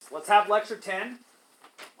Let's have Lecture 10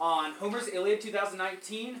 on Homer's Iliad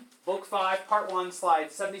 2019, Book 5, Part 1,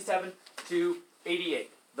 Slides 77 to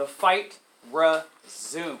 88. The fight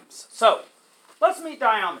resumes. So, let's meet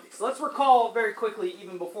Diomedes. Let's recall very quickly,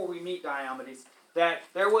 even before we meet Diomedes, that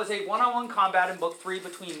there was a one-on-one combat in Book 3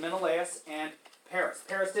 between Menelaus and Paris.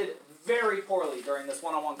 Paris did very poorly during this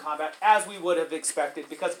one-on-one combat, as we would have expected,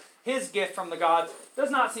 because his gift from the gods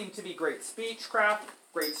does not seem to be great speechcraft,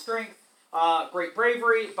 great strength, great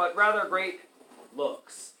bravery, but rather great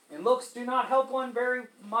looks. And looks do not help one very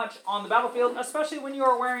much on the battlefield, especially when you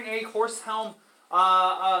are wearing a horsehair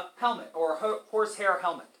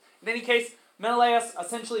helmet. In any case, Menelaus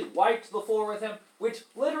essentially wiped the floor with him, which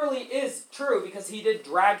literally is true because he did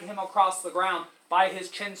drag him across the ground by his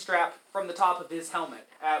chin strap from the top of his helmet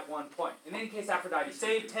at one point. In any case, Aphrodite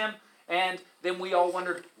saved him, and then we all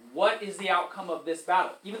wondered, what is the outcome of this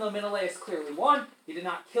battle? Even though Menelaus clearly won, he did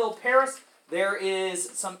not kill Paris, there is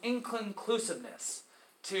some inconclusiveness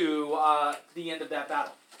to the end of that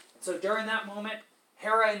battle. So during that moment,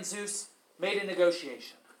 Hera and Zeus made a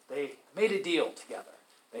negotiation. They made a deal together.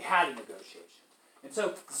 They had a negotiation. And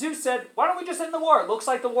so Zeus said, why don't we just end the war? It looks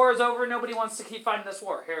like the war is over. Nobody wants to keep fighting this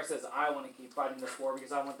war. Hera says, I want to keep fighting this war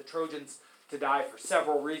because I want the Trojans to die for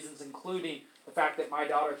several reasons, including the fact that my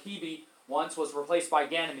daughter Hebe once was replaced by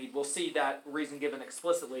Ganymede. We'll see that reason given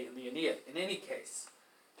explicitly in the Aeneid. In any case,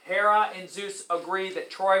 Hera and Zeus agree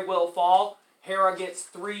that Troy will fall. Hera gets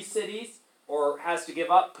 3 cities, or has to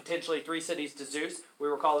give up potentially 3 cities to Zeus. We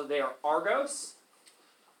recall that they are Argos,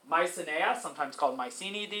 Mycenae, sometimes called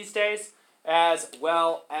Mycenae these days, as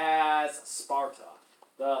well as Sparta.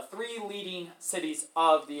 The 3 leading cities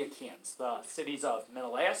of the Achaeans. The cities of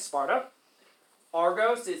Menelaus, Sparta.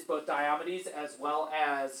 Argos is both Diomedes as well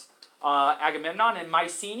as Agamemnon, and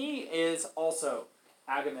Mycenae is also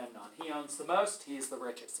Agamemnon. He owns the most, he is the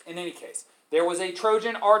richest. In any case, there was a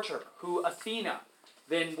Trojan archer who Athena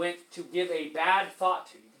then went to give a bad thought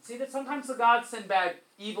to. You can see that sometimes the gods send bad,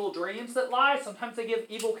 evil dreams that lie, sometimes they give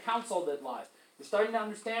evil counsel that lies. You're starting to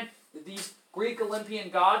understand that these Greek Olympian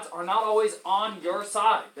gods are not always on your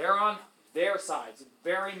side. They're on their sides,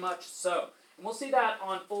 very much so. And we'll see that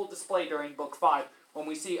on full display during Book 5, when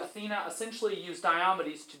we see Athena essentially use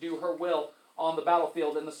Diomedes to do her will on the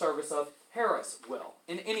battlefield in the service of Hera's will.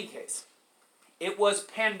 In any case, it was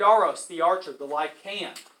Pandaros, the archer, the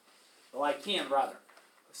Lycaean,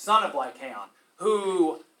 son of Lycaon,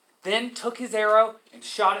 who then took his arrow and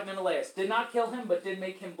shot at Menelaus. Did not kill him, but did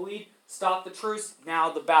make him bleed. Stop the truce. Now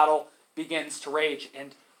the battle begins to rage.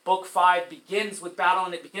 And Book 5 begins with battle,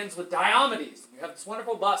 and it begins with Diomedes. You have this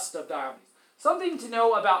wonderful bust of Diomedes. Something to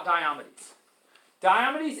know about Diomedes.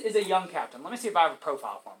 Diomedes is a young captain. Let me see if I have a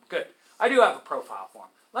profile for him. Good. I do have a profile for him.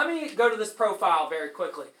 Let me go to this profile very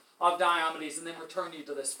quickly of Diomedes and then return you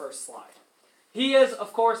to this first slide. He is,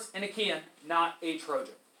 of course, an Achaean, not a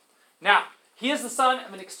Trojan. Now, he is the son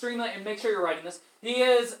of an extremely, and make sure you're writing this, he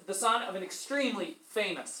is the son of an extremely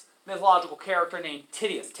famous mythological character named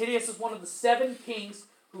Tydeus. Tydeus is one of the 7 kings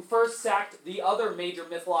who first sacked the other major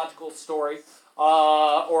mythological story,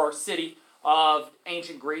 or city, of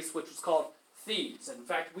ancient Greece, which was called Thebes. And in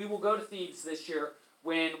fact, we will go to Thebes this year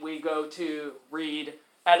when we go to read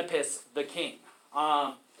Oedipus the King.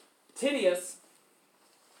 Tydeus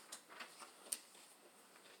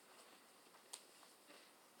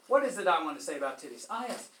what is it I want to say about Tydeus?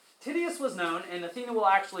 Yes. Tydeus was known, and Athena will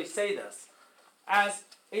actually say this, as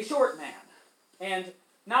a short man, and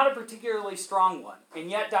not a particularly strong one. And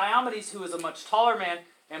yet Diomedes, who is a much taller man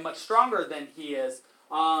and much stronger than he is,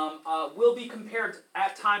 will be compared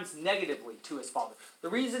at times negatively to his father. The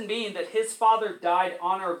reason being that his father died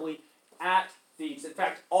honorably at Thebes. In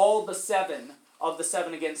fact, all the 7 of the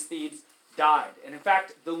 7 against Thebes died. And in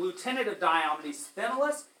fact, the lieutenant of Diomedes,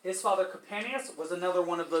 Sthenelus, his father Capaneus, was another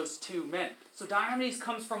one of those 2 men. So Diomedes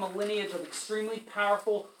comes from a lineage of extremely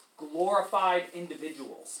powerful, glorified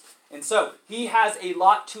individuals. And so he has a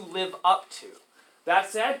lot to live up to. That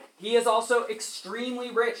said, he is also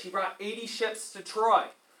extremely rich. He brought 80 ships to Troy.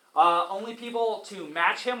 Only people to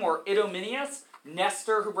match him were Idomeneus,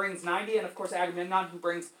 Nestor, who brings 90, and of course Agamemnon, who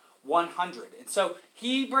brings 100. And so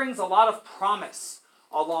he brings a lot of promise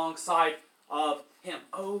alongside of him.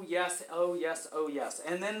 Oh yes, oh yes, oh yes.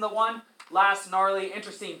 And then the one last gnarly,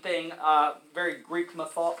 interesting thing, very Greek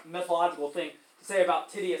mythological thing to say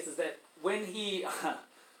about Tydeus is that when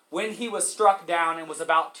he was struck down and was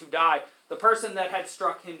about to die, the person that had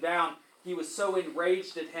struck him down, he was so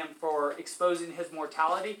enraged at him for exposing his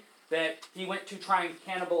mortality that he went to try and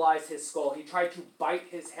cannibalize his skull. He tried to bite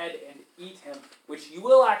his head and eat him, which you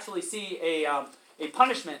will actually see a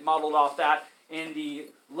punishment modeled off that in the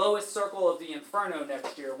lowest circle of the Inferno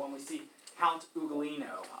next year when we see Count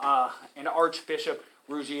Ugolino and Archbishop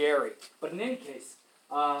Ruggieri. But in any case,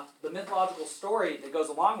 the mythological story that goes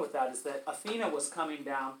along with that is that Athena was coming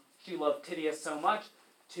down. She loved Tydeus so much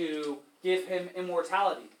to give him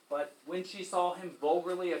immortality. But when she saw him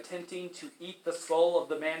vulgarly attempting to eat the skull of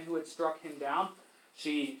the man who had struck him down,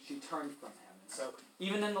 she turned from him. And so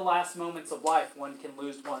even in the last moments of life, one can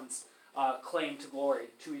lose one's claim to glory,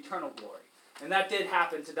 to eternal glory. And that did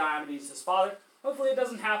happen to Diomedes, his father. Hopefully it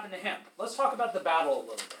doesn't happen to him. Let's talk about the battle a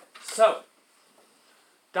little bit. So,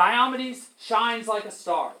 Diomedes shines like a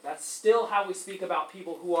star. That's still how we speak about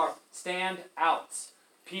people who are stand-outs.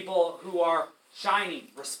 People who are shining,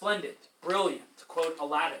 resplendent, brilliant, to quote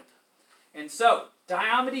Aladdin. And so,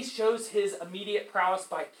 Diomedes shows his immediate prowess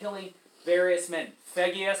by killing various men.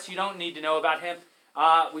 Phegeus, you don't need to know about him.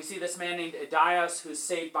 We see this man named Idaeus who's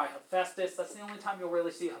saved by Hephaestus. That's the only time you'll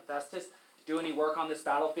really see Hephaestus do any work on this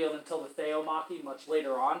battlefield until the Theomachy, much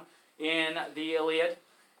later on in the Iliad.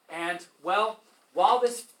 And, well, while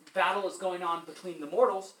this battle is going on between the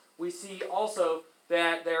mortals, we see also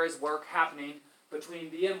that there is work happening between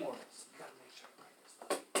the immortals. You've got to make sure I write this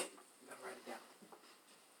down. You've got to write it down.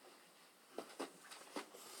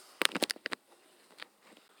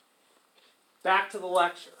 Back to the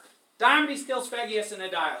lecture. Diomedes kills Phegeus and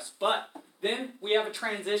Idaeus, but then we have a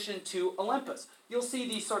transition to Olympus. You'll see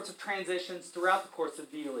these sorts of transitions throughout the course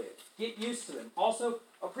of the Iliad. Get used to them. Also,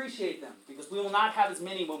 appreciate them, because we will not have as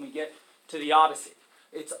many when we get to the Odyssey.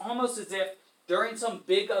 It's almost as if during some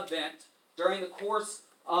big event, during the course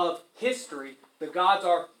of history, the gods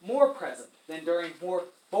are more present than during more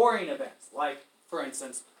boring events, like, for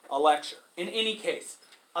instance, a lecture. In any case,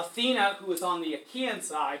 Athena, who is on the Achaean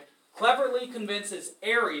side, cleverly convinces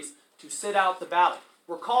Ares to sit out the battle.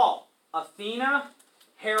 Recall, Athena,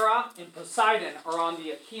 Hera, and Poseidon are on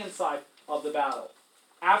the Achaean side of the battle.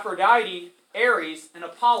 Aphrodite, Ares, and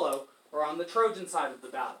Apollo are on the Trojan side of the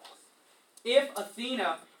battle. If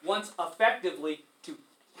Athena wants effectively to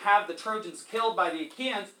have the Trojans killed by the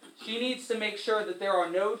Achaeans, she needs to make sure that there are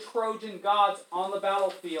no Trojan gods on the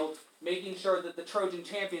battlefield, making sure that the Trojan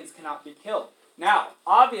champions cannot be killed. Now,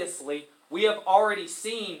 obviously, we have already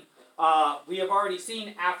seen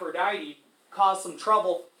Aphrodite cause some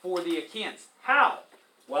trouble for the Achaeans. How?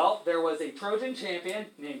 Well, there was a Trojan champion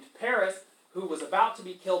named Paris who was about to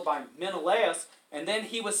be killed by Menelaus, and then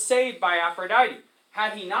he was saved by Aphrodite.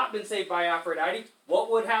 Had he not been saved by Aphrodite, what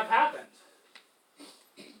would have happened?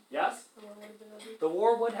 Yes? The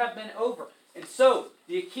war would have been over. And so,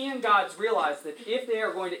 the Achaean gods realized that if they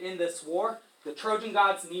are going to end this war, the Trojan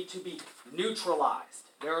gods need to be neutralized.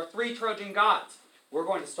 There are 3 Trojan gods. We're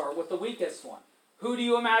going to start with the weakest one. Who do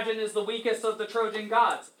you imagine is the weakest of the Trojan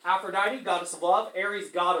gods? Aphrodite, goddess of love,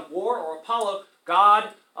 Ares, god of war, or Apollo,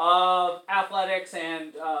 god of athletics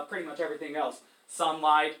and pretty much everything else.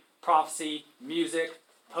 Sunlight, prophecy, music,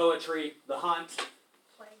 poetry, the hunt.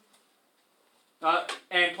 Plague.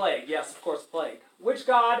 And plague, yes, of course, plague. Which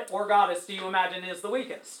god or goddess do you imagine is the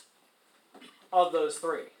weakest of those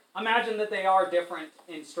 3? Imagine that they are different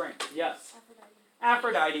in strength. Yes?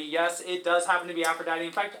 Aphrodite, yes, it does happen to be Aphrodite.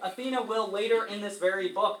 In fact, Athena will later in this very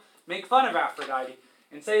book make fun of Aphrodite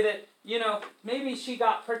and say that, maybe she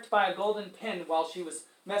got pricked by a golden pin while she was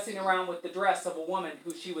messing around with the dress of a woman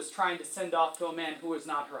who she was trying to send off to a man who was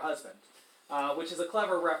not her husband. Which is a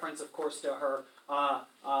clever reference, of course, to her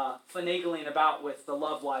finagling about with the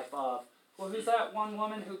love life of, well, who's that one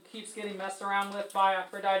woman who keeps getting messed around with by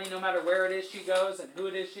Aphrodite no matter where it is she goes and who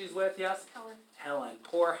it is she's with, yes? Helen. Helen,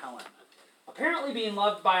 poor Helen. Apparently being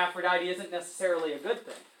loved by Aphrodite isn't necessarily a good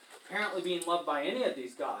thing. Apparently being loved by any of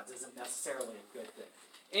these gods isn't necessarily a good thing.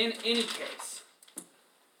 In any case,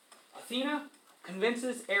 Athena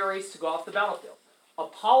convinces Ares to go off the battlefield.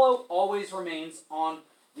 Apollo always remains on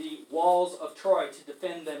the walls of Troy to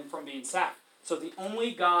defend them from being sacked. So the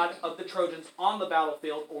only god of the Trojans on the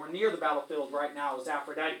battlefield or near the battlefield right now is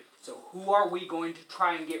Aphrodite. So who are we going to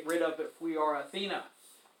try and get rid of if we are Athena?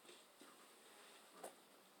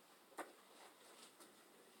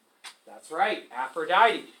 That's right,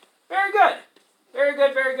 Aphrodite. Very good. Very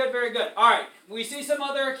good, very good, very good. All right, we see some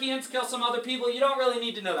other Achaeans kill some other people. You don't really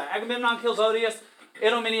need to know that. Agamemnon kills Odius.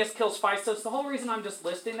 Idomeneus kills Phaistos. The whole reason I'm just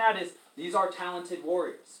listing that is these are talented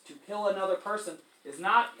warriors. To kill another person is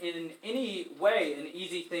not in any way an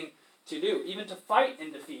easy thing to do. Even to fight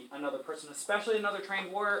and defeat another person, especially another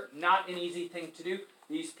trained warrior, not an easy thing to do.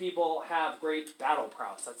 These people have great battle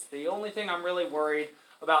prowess. That's the only thing I'm really worried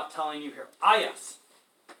about telling you here. Ah, yes.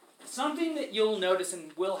 Something that you'll notice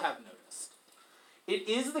and will have noticed. It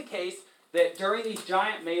is the case that during these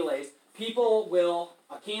giant melees, people will,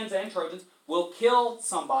 Achaeans and Trojans, will kill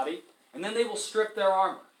somebody, and then they will strip their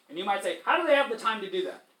armor. And you might say, how do they have the time to do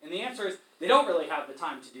that? And the answer is, they don't really have the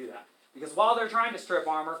time to do that. Because while they're trying to strip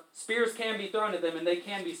armor, spears can be thrown at them and they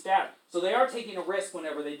can be stabbed. So they are taking a risk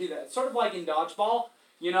whenever they do that. It's sort of like in dodgeball.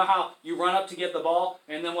 You know how you run up to get the ball,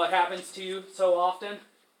 and then what happens to you so often?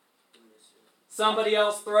 Somebody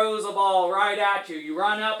else throws a ball right at you. You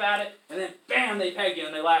run up at it, and then bam, they peg you,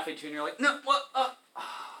 and they laugh at you, and you're like, no, what?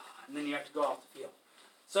 And then you have to go off the field.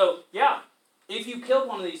 So, yeah, if you killed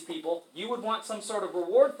one of these people, you would want some sort of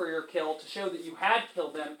reward for your kill to show that you had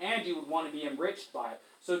killed them, and you would want to be enriched by it.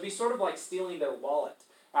 So it'd be sort of like stealing their wallet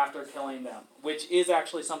after killing them, which is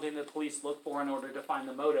actually something that police look for in order to find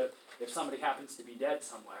the motive if somebody happens to be dead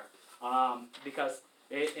somewhere, because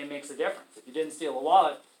it makes a difference. If you didn't steal a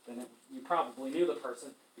wallet, then you probably knew the person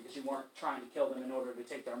because you weren't trying to kill them in order to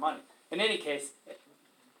take their money. In any case,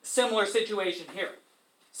 similar situation here.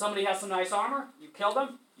 Somebody has some nice armor, you kill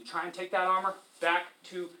them, you try and take that armor back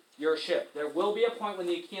to your ship. There will be a point when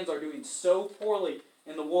the Achaeans are doing so poorly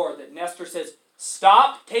in the war that Nestor says,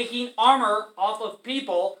 stop taking armor off of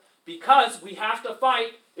people because we have to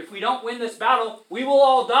fight. If we don't win this battle, we will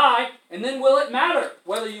all die, and then will it matter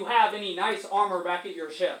whether you have any nice armor back at your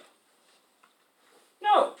ship?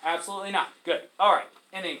 No, absolutely not. Good. All right.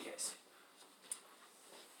 In any case,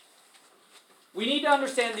 we need to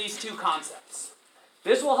understand these two concepts.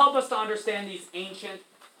 This will help us to understand these ancient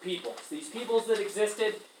peoples, these peoples that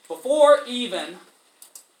existed before even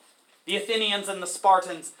the Athenians and the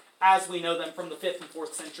Spartans as we know them from the 5th and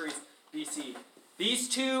 4th centuries BC. These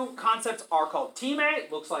two concepts are called time,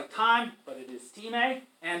 looks like time, but it is time,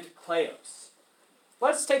 and kleos.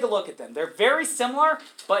 Let's take a look at them. They're very similar,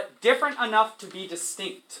 but different enough to be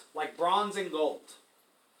distinct, like bronze and gold.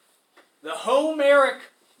 The Homeric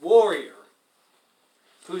warrior,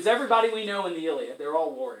 who's everybody we know in the Iliad, they're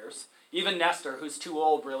all warriors, even Nestor, who's too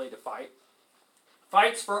old really to fight,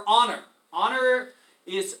 fights for honor. Honor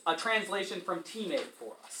is a translation from time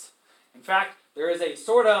for us. In fact, there is a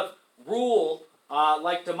sort of rule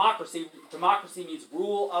like democracy. Democracy means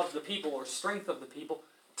rule of the people or strength of the people.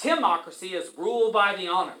 Timocracy is rule by the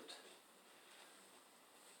honored.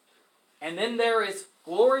 And then there is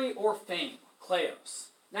glory or fame, kleos.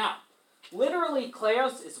 Now, literally,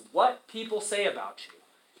 kleos is what people say about you.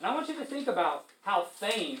 And I want you to think about how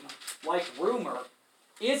fame, like rumor,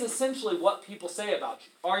 is essentially what people say about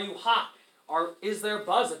you. Are you hot? Is there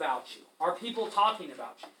buzz about you? Are people talking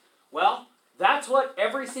about you? Well, that's what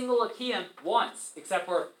every single Achaean wants, except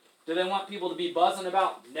for, do they want people to be buzzing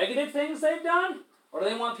about negative things they've done? Or do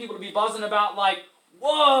they want people to be buzzing about like,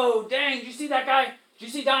 whoa, dang, did you see that guy? Did you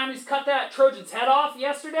see Diomedes cut that Trojan's head off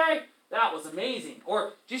yesterday? That was amazing.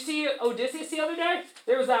 Or, did you see Odysseus the other day?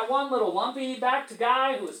 There was that one little lumpy-backed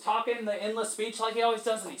guy who was talking the endless speech like he always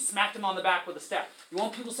does, and he smacked him on the back with a staff. You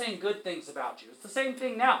want people saying good things about you. It's the same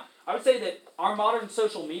thing now. I would say that our modern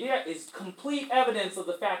social media is complete evidence of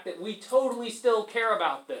the fact that we totally still care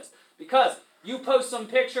about this. Because you post some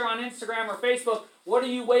picture on Instagram or Facebook, what do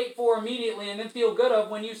you wait for immediately and then feel good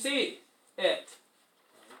of when you see it?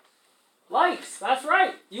 Likes. That's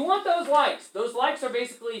right. You want those likes. Those likes are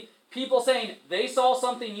basically people saying they saw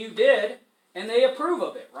something you did and they approve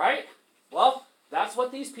of it, right? Well, that's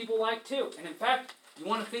what these people like too. And in fact, you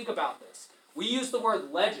want to think about this. We use the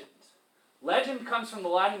word legend. Legend comes from the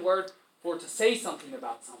Latin word for to say something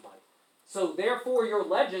about somebody. So therefore your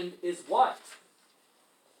legend is what?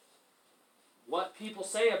 What people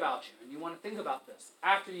say about you. And you want to think about this.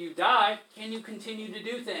 After you die, can you continue to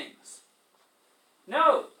do things?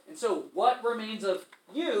 No. And so what remains of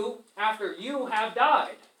you after you have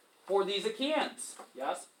died? For these Achaeans,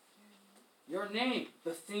 yes? Your name,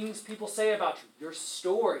 the things people say about you, your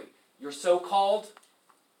story, your so-called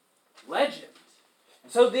legend.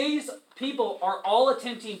 And so these people are all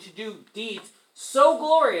attempting to do deeds so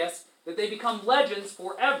glorious that they become legends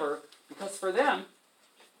forever, because for them,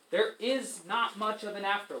 there is not much of an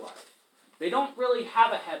afterlife. They don't really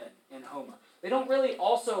have a heaven in Homer. They don't really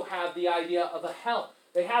also have the idea of a hell.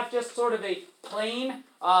 They have just sort of a plain,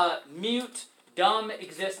 mute, dumb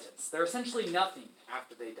existence. They're essentially nothing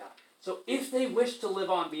after they die. So if they wish to live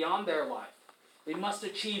on beyond their life, they must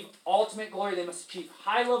achieve ultimate glory. They must achieve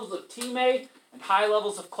high levels of time and high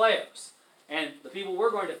levels of kleos. And the people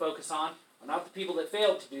we're going to focus on are not the people that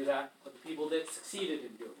failed to do that, but the people that succeeded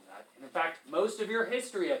in doing that. And in fact, most of your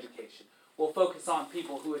history education will focus on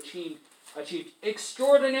people who achieved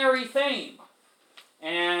extraordinary fame.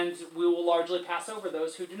 And we will largely pass over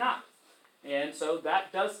those who do not. And so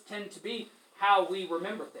that does tend to be how we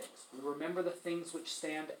remember things. We remember the things which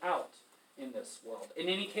stand out in this world. In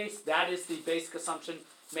any case, that is the basic assumption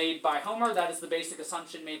made by Homer. That is the basic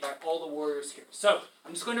assumption made by all the warriors here. So,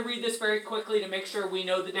 I'm just going to read this very quickly to make sure we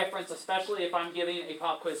know the difference, especially if I'm giving a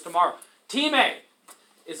pop quiz tomorroor. Time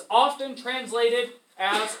is often translated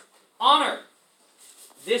as honor.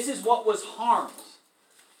 This is what was harmed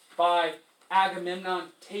by Agamemnon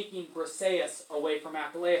taking Briseis away from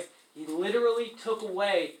Achilles. He literally took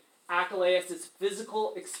away Achilles'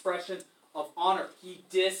 physical expression of honor. He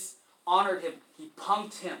dishonored him. He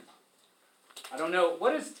punked him. I don't know,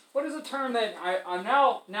 what is a term that I'm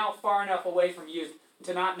now far enough away from youth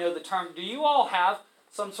to not know the term. Do you all have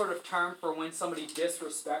some sort of term for when somebody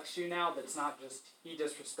disrespects you now that's not just he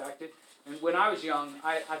disrespected? And when I was young,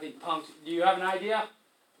 I think punked. Do you have an idea?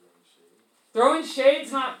 Throwing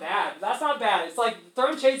shade's not bad. That's not bad. It's like,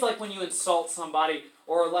 throwing shade's like when you insult somebody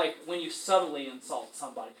or like when you subtly insult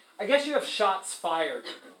somebody. I guess you have shots fired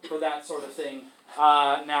for that sort of thing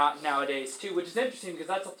nowadays too, which is interesting because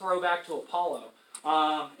that's a throwback to Apollo.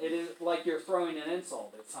 It is like you're throwing an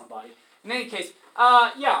insult at somebody. In any case,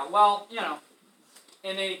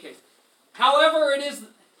 in any case. However,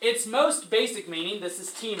 its most basic meaning, this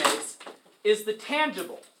is teammates, is the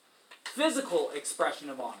tangible, physical expression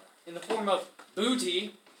of honor in the form of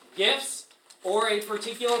booty, gifts, or a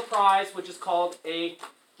particular prize, which is called a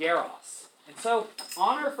geros. And so,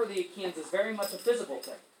 honor for the Achaeans is very much a physical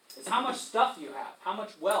thing. It's how much stuff you have, how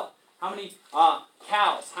much wealth, how many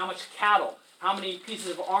cows, how much cattle, how many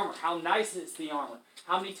pieces of armor, how nice is the armor,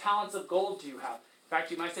 how many talents of gold do you have. In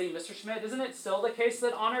fact, you might say, Mr. Schmidt, isn't it still the case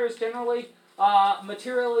that honor is generally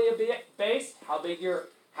materially based? How big your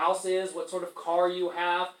house is, what sort of car you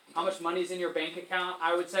have, how much money is in your bank account?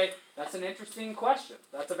 I would say that's an interesting question.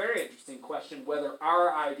 That's a very interesting question, whether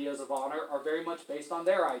our ideas of honor are very much based on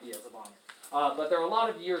their ideas of honor. But there are a lot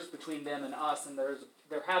of years between them and us, and there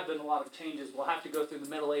have been a lot of changes. We'll have to go through the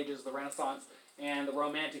Middle Ages, the Renaissance, and the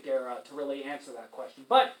Romantic era to really answer that question.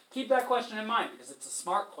 But keep that question in mind, because it's a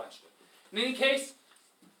smart question. In any case,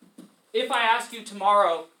 if I ask you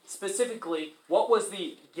tomorrow, specifically, what was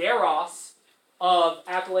the geros of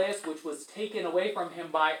Achilles, which was taken away from him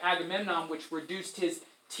by Agamemnon, which reduced his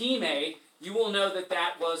time, you will know that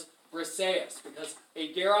that was Briseis, because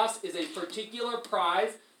a geros is a particular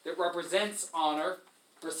prize that represents honor.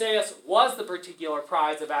 Briseis was the particular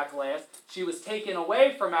prize of Achilles. She was taken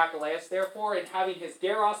away from Achilles, therefore, in having his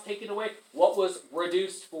geros taken away, what was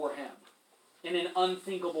reduced for him? In an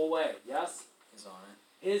unthinkable way, yes? His honor.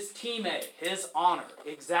 His time, his honor.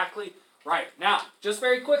 Exactly right. Now, just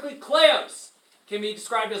very quickly, kleos can be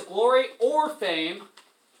described as glory or fame,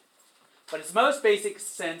 but its most basic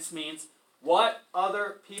sense means what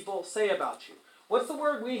other people say about you. What's the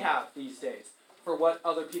word we have these days for what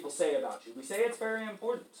other people say about you? We say it's very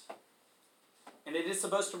important. And it is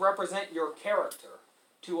supposed to represent your character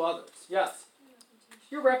to others. Yes?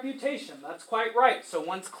 Your reputation. That's quite right. So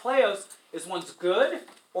one's kleos is one's good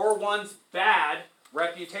or one's bad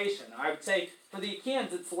reputation. I would say for the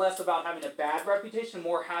Achaeans, it's less about having a bad reputation,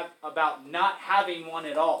 more about not having one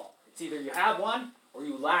at all. It's either you have one or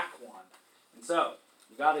you lack one. And so,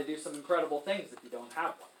 you got to do some incredible things if you don't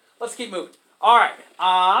have one. Let's keep moving. All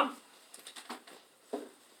right.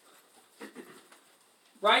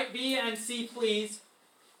 Write B and C, please.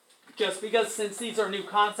 Just because since these are new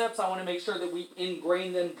concepts, I want to make sure that we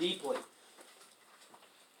ingrain them deeply.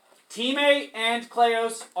 Time and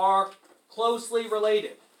kleos are closely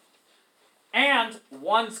related. And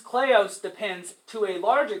one's kleos depends to a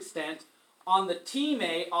large extent on the time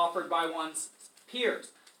offered by one's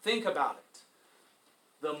peers. Think about it.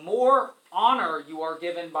 The more honor you are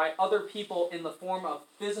given by other people in the form of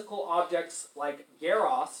physical objects like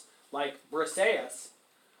geros, like Briseis,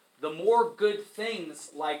 the more good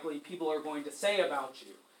things likely people are going to say about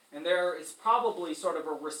you. And there is probably sort of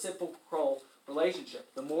a reciprocal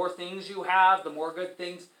relationship. The more things you have, the more good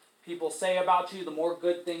things people say about you, the more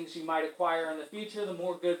good things you might acquire in the future, the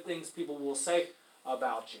more good things people will say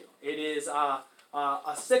about you. It is a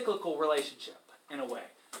cyclical relationship in a way.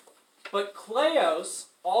 But kleos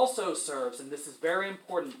also serves, and this is very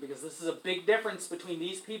important because this is a big difference between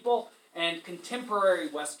these people and contemporary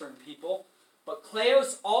Western people, but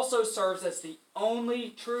kleos also serves as the only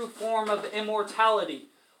true form of immortality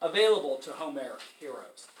available to Homeric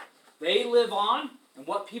heroes. They live on, and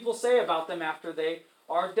what people say about them after they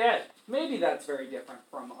are dead. Maybe that's very different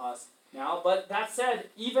from us now, but that said,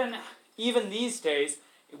 even these days,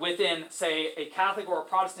 within, say, a Catholic or a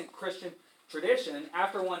Protestant Christian tradition,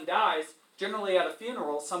 after one dies, generally at a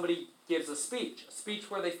funeral, somebody gives a speech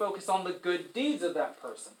where they focus on the good deeds of that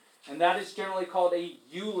person, and that is generally called a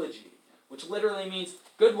eulogy, which literally means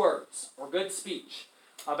good words or good speech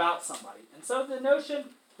about somebody. And so the notion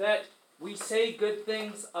that we say good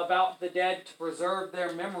things about the dead to preserve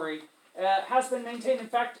their memory has been maintained. In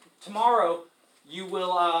fact, tomorrow you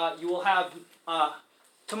will have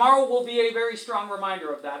tomorrow will be a very strong reminder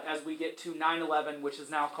of that as we get to 9/11, which is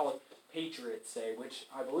now called Patriots Day, which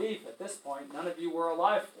I believe at this point none of you were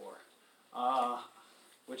alive for,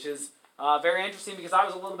 which is very interesting because I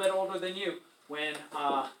was a little bit older than you when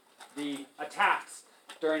the attacks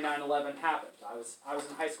during 9/11 happened. I was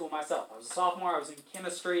in high school myself. I was a sophomore. I was in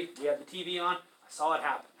chemistry. We had the TV on. I saw it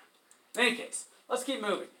happen. In any case, let's keep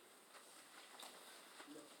moving.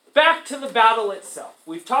 Back to the battle itself.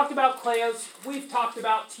 We've talked about Kleos. We've talked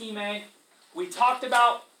about Team A. We talked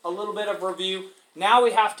about a little bit of review. Now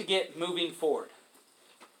we have to get moving forward.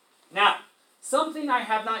 Now, something I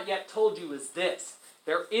have not yet told you is this.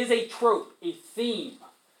 There is a trope, a theme,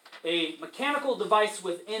 a mechanical device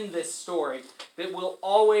within this story that will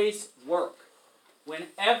always work.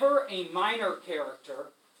 Whenever a minor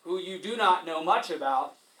character, who you do not know much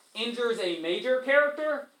about, injures a major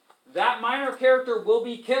character, that minor character will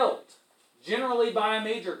be killed, generally by a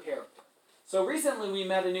major character. So recently we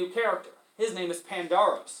met a new character. His name is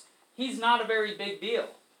Pandaros. He's not a very big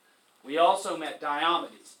deal. We also met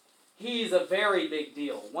Diomedes. He's a very big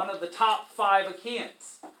deal, one of the top 5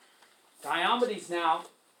 Achaeans. Diomedes now,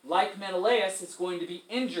 like Menelaus, is going to be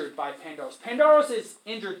injured by Pandaros. Pandaros has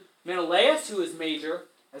injured Menelaus, who is major,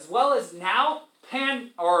 as well as now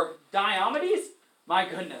Diomedes. My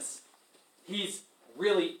goodness, he's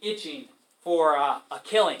really itching for a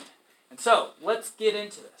killing. And so, let's get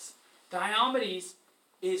into this. Diomedes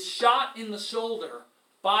is shot in the shoulder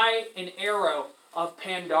by an arrow of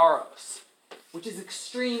Pandaros, which is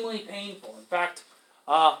extremely painful. In fact,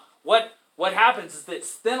 what happens is that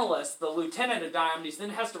Sthenelus, the lieutenant of Diomedes,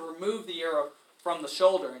 then has to remove the arrow from the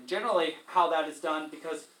shoulder. And generally how that is done,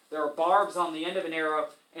 because there are barbs on the end of an arrow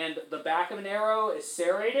and the back of an arrow is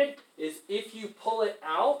serrated, is if you pull it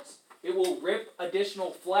out, it will rip additional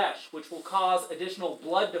flesh, which will cause additional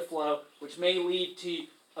blood to flow, which may lead to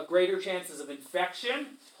greater chances of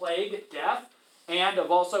infection, plague, death, and of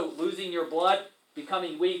also losing your blood,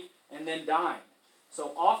 becoming weak, and then dying.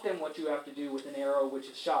 So often what you have to do with an arrow which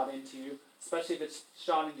is shot into you, especially if it's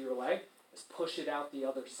shot into your leg, is push it out the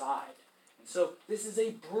other side. And so this is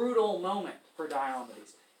a brutal moment for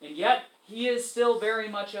Diomedes. And yet, he is still very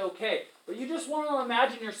much okay. But you just want to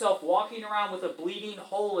imagine yourself walking around with a bleeding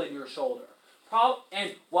hole in your shoulder.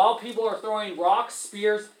 And while people are throwing rocks,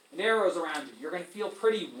 spears, and arrows around you, you're going to feel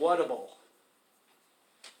pretty whatable.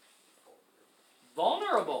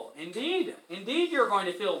 Vulnerable, indeed. Indeed, you're going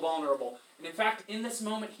to feel vulnerable. And in fact, in this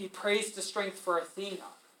moment, he prays to strength from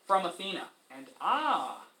Athena. And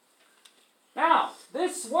now,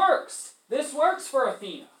 this works. This works for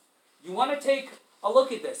Athena. You want to take a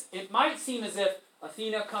look at this. It might seem as if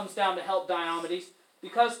Athena comes down to help Diomedes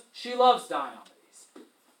because she loves Diomedes.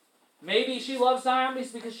 Maybe she loves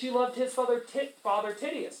Diomedes because she loved his father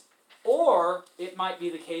Tydeus. Or it might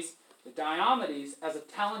be the case that Diomedes, as a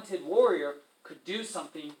talented warrior, could do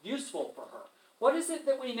something useful for her. What is it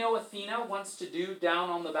that we know Athena wants to do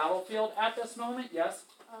down on the battlefield at this moment? Yes?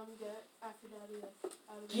 Get Aphrodite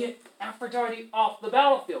out of Get Aphrodite off the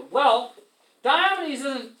battlefield. Well, Diomedes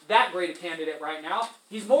isn't that great a candidate right now.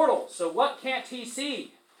 He's mortal, so what can't he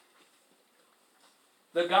see?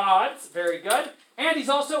 The gods, very good. And he's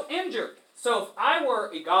also injured. So if I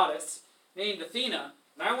were a goddess named Athena,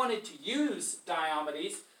 and I wanted to use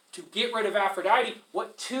Diomedes to get rid of Aphrodite,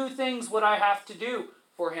 what 2 things would I have to do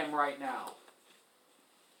for him right now?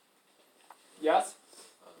 Yes?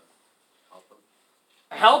 Help him.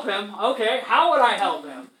 Help him? Okay. How would I help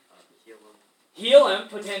him? Heal him. Heal him,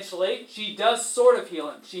 potentially. She does sort of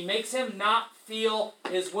heal him. She makes him not feel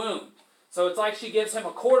his wound. So it's like she gives him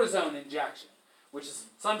a cortisone injection, which is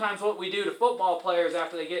sometimes what we do to football players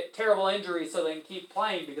after they get terrible injuries so they can keep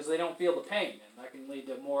playing because they don't feel the pain. And that can lead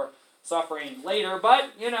to more suffering later.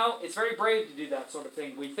 But, it's very brave to do that sort of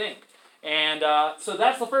thing, we think. And so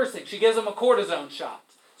that's the first thing. She gives him a cortisone shot,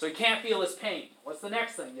 so he can't feel his pain. What's the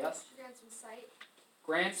next thing? Yes? grants him sight.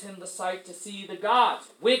 Grants him the sight to see the gods.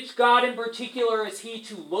 Which god in particular is he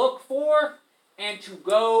to look for and to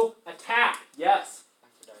go attack? Yes?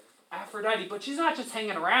 Aphrodite. But she's not just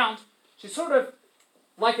hanging around. She's sort of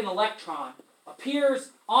like an electron.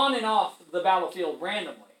 Appears on and off the battlefield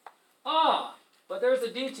randomly. But there's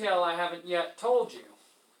a detail I haven't yet told you.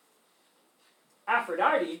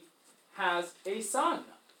 Aphrodite has a son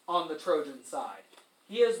on the Trojan side.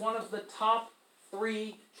 He is one of the top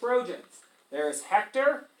 3 Trojans. There is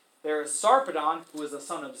Hector, there is Sarpedon, who is a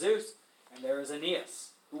son of Zeus, and there is Aeneas,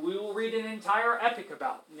 who we will read an entire epic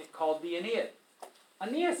about, called the Aeneid.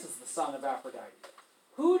 Aeneas is the son of Aphrodite.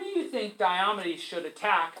 Who do you think Diomedes should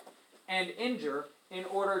attack and injure in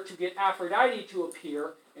order to get Aphrodite to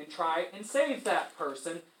appear and try and save that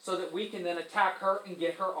person so that we can then attack her and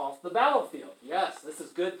get her off the battlefield. Yes, this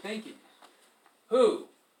is good thinking. Who?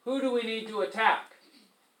 Who do we need to attack?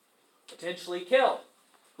 Potentially kill.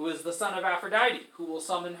 Who is the son of Aphrodite? Who will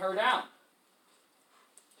summon her down?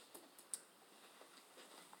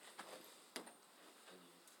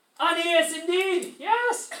 Aeneas, indeed!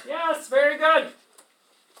 Yes! Yes, very good.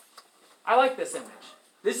 I like this image.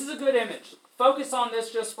 This is a good image. Focus on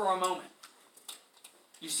this just for a moment.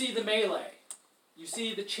 You see the melee. You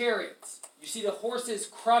see the chariots. You see the horses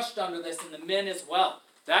crushed under this and the men as well.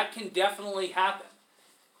 That can definitely happen.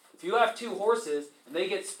 If you have two horses and they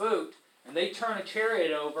get spooked and they turn a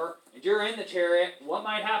chariot over and you're in the chariot, what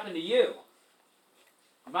might happen to you?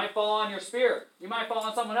 You might fall on your spear. You might fall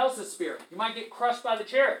on someone else's spear. You might get crushed by the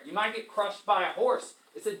chariot. You might get crushed by a horse.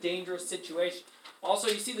 It's a dangerous situation. Also,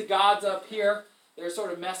 you see the gods up here. They're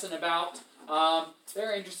sort of messing about.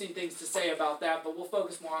 There are interesting things to say about that, but we'll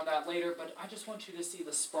focus more on that later. But I just want you to see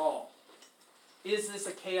the sprawl. Is this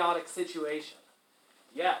a chaotic situation?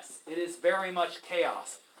 Yes, it is very much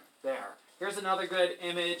chaos there. Here's another good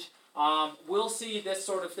image. We'll see this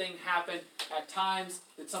sort of thing happen at times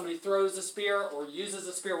that somebody throws a spear or uses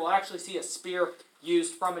a spear. We'll actually see a spear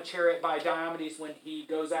used from a chariot by Diomedes when he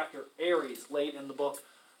goes after Ares late in the book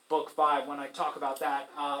 5, when I talk about that,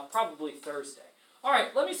 probably Thursday. All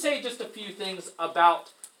right, let me say just a few things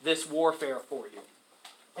about this warfare for you.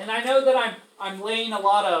 And I know that I'm laying a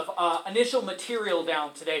lot of initial material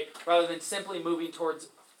down today rather than simply moving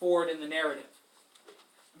forward in the narrative.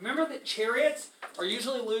 Remember that chariots are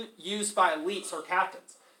usually used by elites or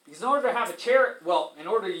captains. Because in order to have a chariot, in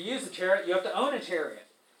order to use a chariot, you have to own a chariot.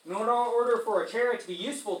 In order for a chariot to be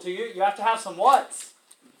useful to you, you have to have some what?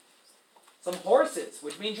 Some horses,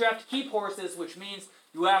 which means you have to keep horses, which means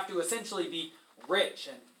you have to essentially be rich.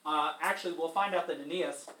 And actually, we'll find out that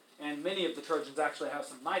Aeneas and many of the Trojans actually have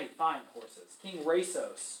some mighty fine horses. King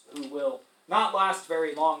Rhaesos, who will not last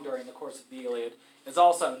very long during the course of the Iliad, is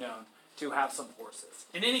also known to have some horses.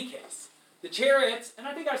 In any case, the chariots, and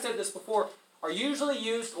I think I said this before, are usually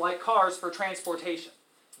used like cars for transportation,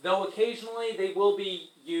 though occasionally they will be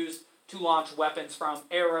used to launch weapons from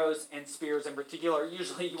arrows and spears in particular.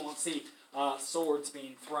 Usually you won't see swords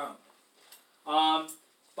being thrown.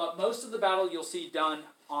 But most of the battle you'll see done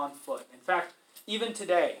on foot. In fact, even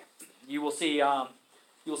today, you will see a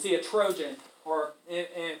Trojan, or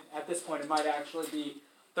at this point it might actually be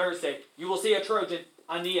Thursday, you will see a Trojan,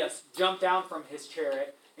 Aeneas, jump down from his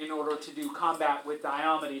chariot in order to do combat with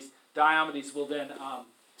Diomedes. Diomedes will then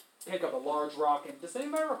pick up a large rock. And does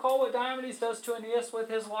anybody recall what Diomedes does to Aeneas with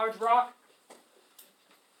his large rock?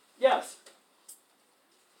 Yes.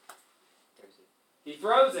 He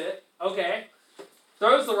throws it. Okay.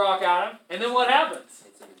 Throws the rock at him. And then what happens?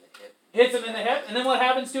 Hits him in the hip. Hits him in the hip. And then what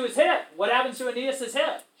happens to his hip? What happens to Aeneas'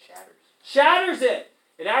 hip? Shatters. Shatters it.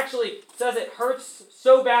 It actually says it hurts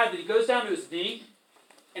so bad that he goes down to his knee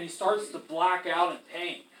and he starts to black out in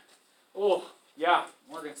pain. Oh, yeah.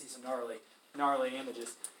 We're going to see some gnarly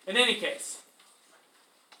images. In any case,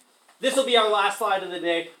 this will be our last slide of the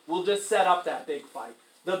day. We'll just set up that big fight.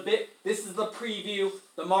 This is the preview.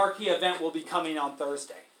 The marquee event will be coming on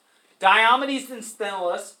Thursday. Diomedes and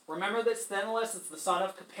Sthenelus. Remember that Sthenelus is the son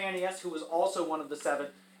of Capaneus, who was also one of the 7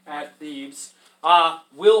 at Thebes.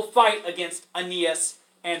 Will fight against Aeneas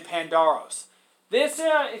and Pandaros. This,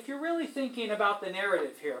 if you're really thinking about the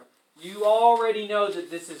narrative here, you already know that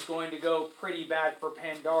this is going to go pretty bad for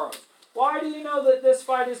Pandaros. Why do you know that this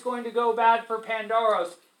fight is going to go bad for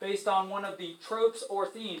Pandaros? Based on one of the tropes or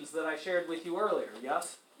themes that I shared with you earlier,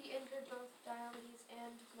 yes? He injured both Diomedes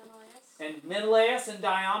and Menelaus. And Menelaus and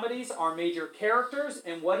Diomedes are major characters.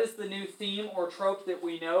 And what is the new theme or trope that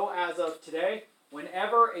we know as of today?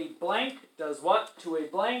 Whenever a blank does what to a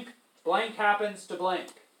blank, blank happens to blank.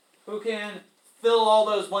 Who can fill all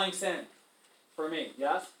those blanks in for me,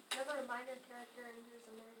 yes? Whenever a minor character injures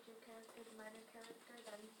a major character, the minor character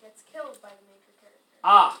then gets killed by the major character.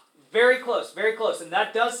 Ah, very close, very close. And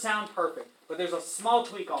that does sound perfect, but there's a small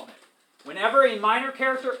tweak on it. Whenever a minor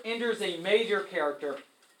character injures a major character,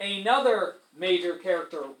 another major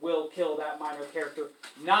character will kill that minor character,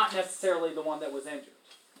 not necessarily the one that was injured.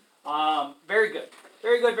 Very good.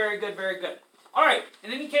 Very good, very good, very good. All right,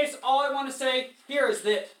 in any case, all I want to say here is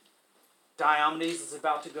that Diomedes is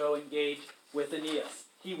about to go engage with Aeneas.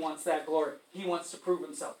 He wants that glory. He wants to prove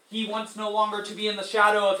himself. He wants no longer to be in the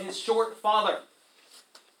shadow of his short father.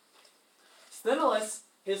 Sthenelus,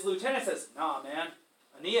 his lieutenant, says, "Nah, man,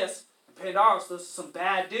 Aeneas and Pandaros, those are some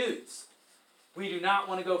bad dudes. We do not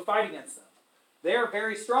want to go fight against them. They're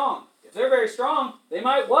very strong. If they're very strong, they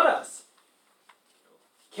might what us?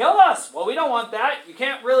 kill us! Well, we don't want that. You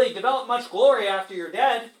can't really develop much glory after you're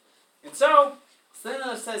dead. And so,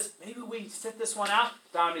 Senna says, maybe we sit this one out.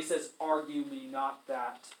 Domini says, argue me not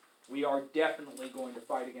that. We are definitely going to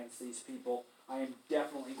fight against these people. I am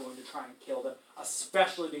definitely going to try and kill them,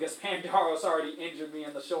 especially because Pandaros already injured me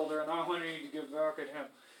in the shoulder, and I want to get back at him.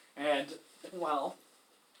 And, well,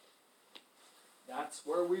 that's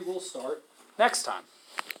where we will start next time.